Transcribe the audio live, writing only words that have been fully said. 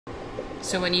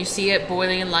So when you see it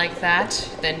boiling like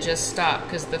that, then just stop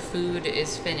because the food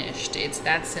is finished. It's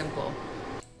that simple.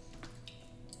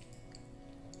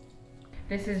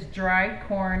 This is dried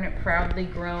corn proudly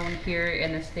grown here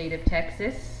in the state of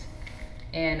Texas.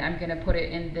 And I'm gonna put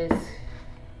it in this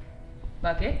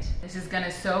bucket. This is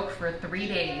gonna soak for 3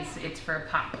 days. It's for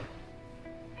pop.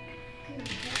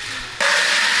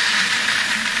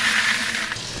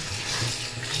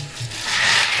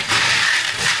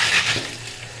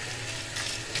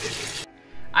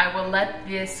 I will let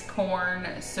this corn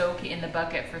soak in the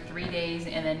bucket for 3 days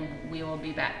and then we will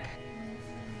be back.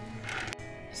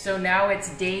 So now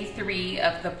it's day 3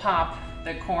 of the pop,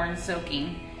 the corn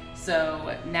soaking.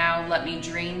 So now let me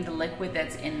drain the liquid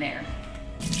that's in there.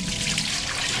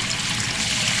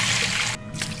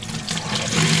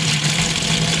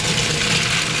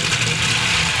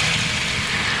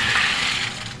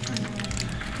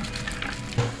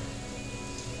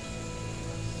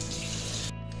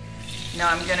 Now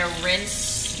I'm gonna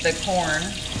rinse the corn.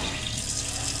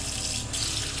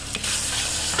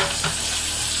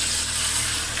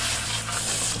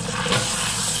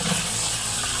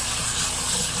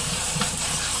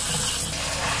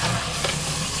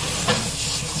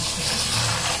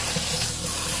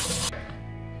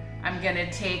 I'm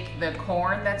gonna take the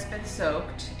corn that's been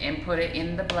soaked and put it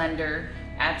in the blender,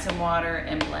 add some water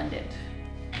and blend it.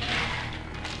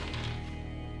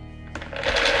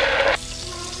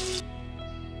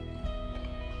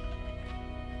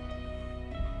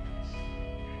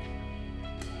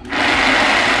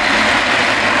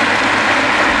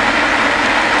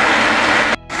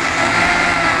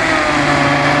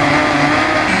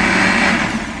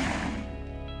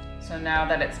 So now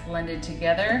that it's blended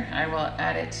together, I will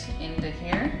add it into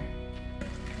here.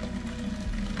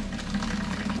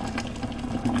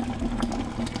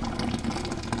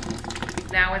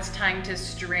 Now it's time to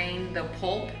strain the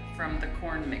pulp from the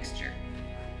corn mixture.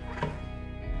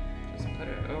 Just put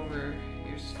it over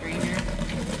your strainer.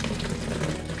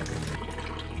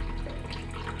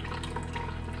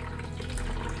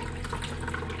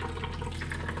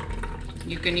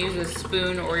 You can use a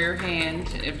spoon or your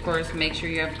hand. Of course, make sure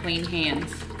you have clean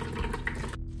hands.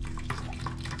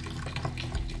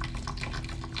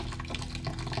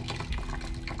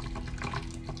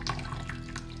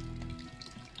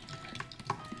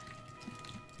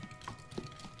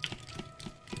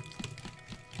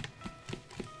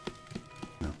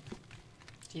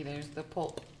 See, there's the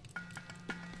pulp.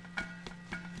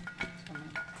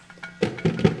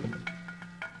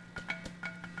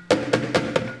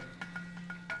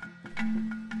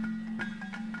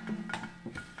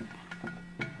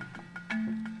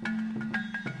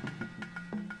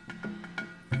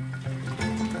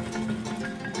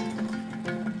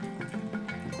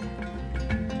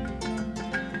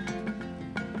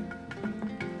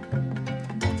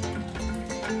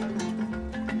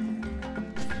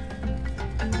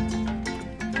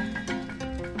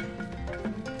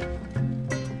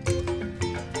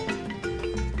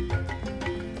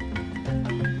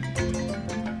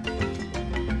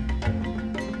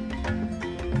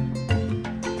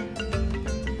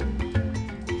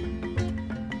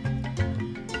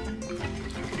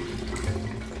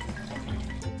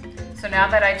 So now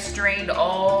that I've strained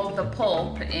all the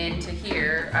pulp into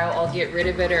here, I'll get rid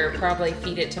of it or probably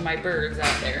feed it to my birds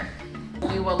out there.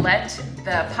 We will let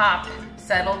the pop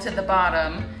settle to the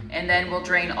bottom and then we'll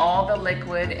drain all the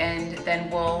liquid and then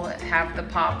we'll have the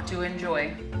pop to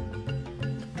enjoy.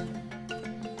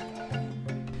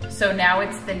 So now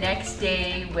it's the next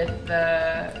day with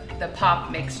the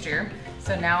pop mixture.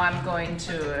 So now I'm going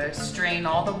to strain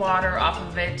all the water off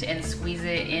of it and squeeze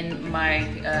it in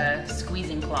my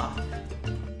squeezing cloth.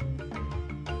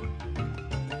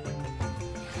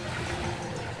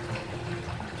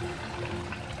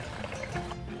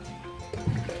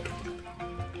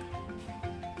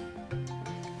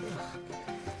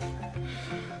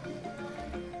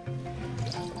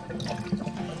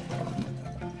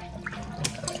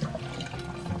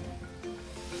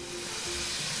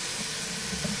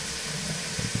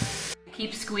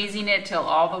 Keep squeezing it till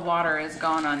all the water is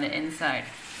gone on the inside.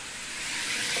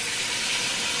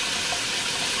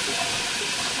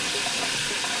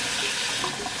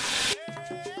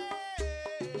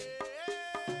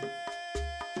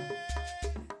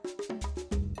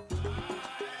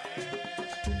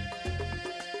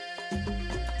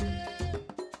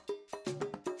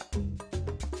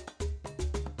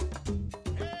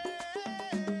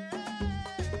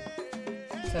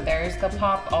 So there's the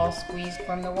pop all squeezed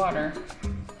from the water.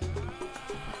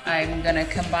 I'm gonna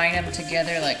combine them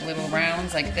together like little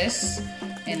rounds like this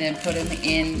and then put them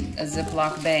in a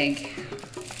Ziploc bag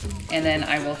and then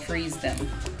I will freeze them.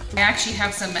 I actually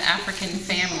have some African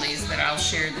families that I'll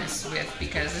share this with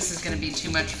because this is going to be too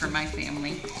much for my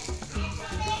family.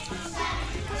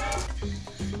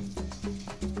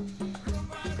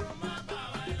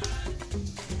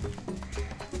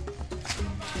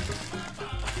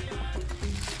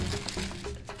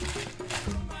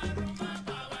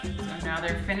 So now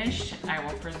they're finished. I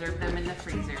will preserve them in the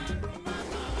freezer.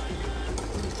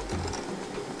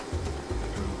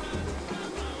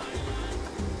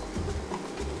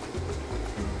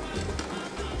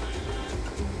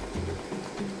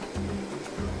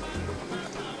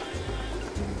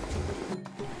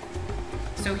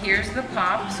 So here's the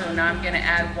pop. So now I'm going to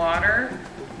add water,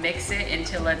 mix it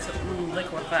until it's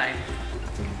liquefied.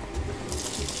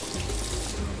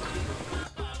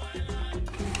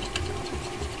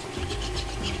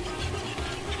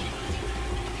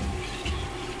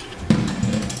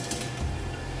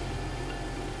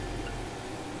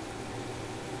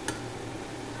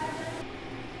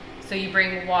 So you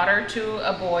bring water to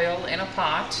a boil in a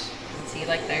pot. See,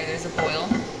 like there's a boil.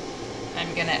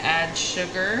 I'm going to add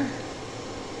sugar.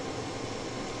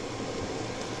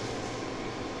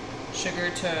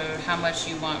 Sugar to how much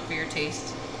you want for your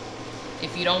taste.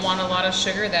 If you don't want a lot of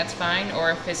sugar, that's fine. Or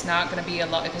if it's not going to be a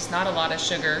lot, if it's not a lot of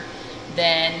sugar,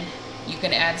 then you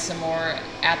can add some more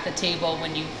at the table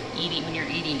when you're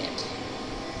eating it.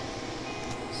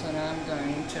 So now I'm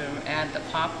going to add the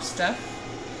pop stuff,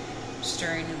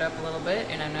 stirring it up a little bit,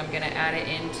 and then I'm going to add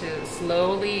it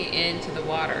slowly into the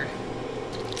water.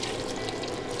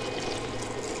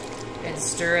 And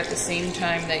stir at the same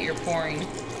time that you're pouring.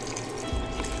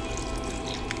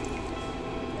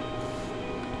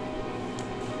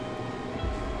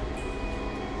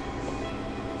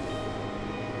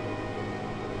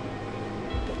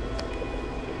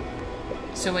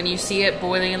 So when you see it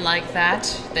boiling like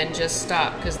that, then just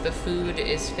stop because the food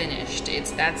is finished. It's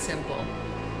that simple.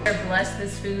 Bless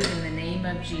this food in the name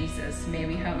of Jesus. May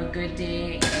we have a good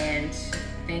day, and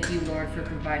thank you, Lord, for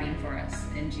providing for us.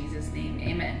 In Jesus' name,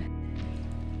 amen.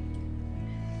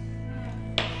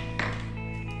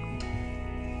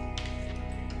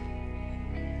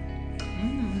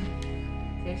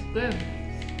 Tastes good.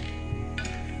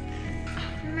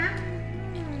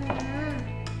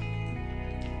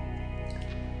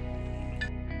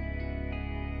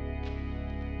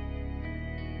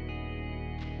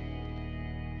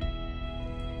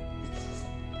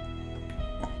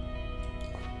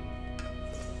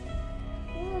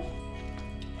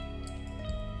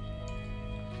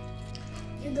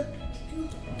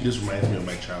 This reminds me of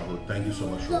my childhood. Thank you so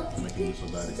much for making me so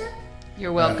daddy.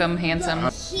 You're welcome, handsome.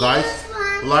 Guys,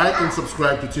 like and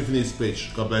subscribe to Tiffany's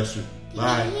page. God bless you.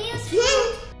 Bye.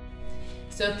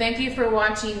 So thank you for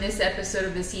watching this episode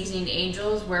of The Seasoning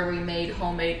Angels, where we made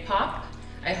homemade pop.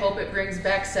 I hope it brings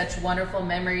back such wonderful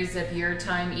memories of your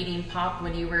time eating pop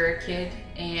when you were a kid.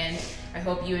 And I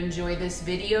hope you enjoy this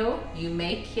video, you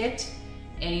make it,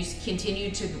 and you continue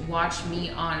to watch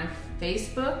me on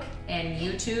Facebook and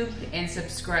YouTube, and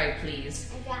subscribe,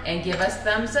 please. And give us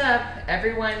thumbs up.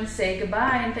 Everyone say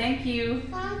goodbye and thank you.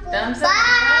 Thumbs up.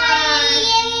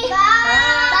 Bye. Bye.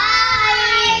 Bye.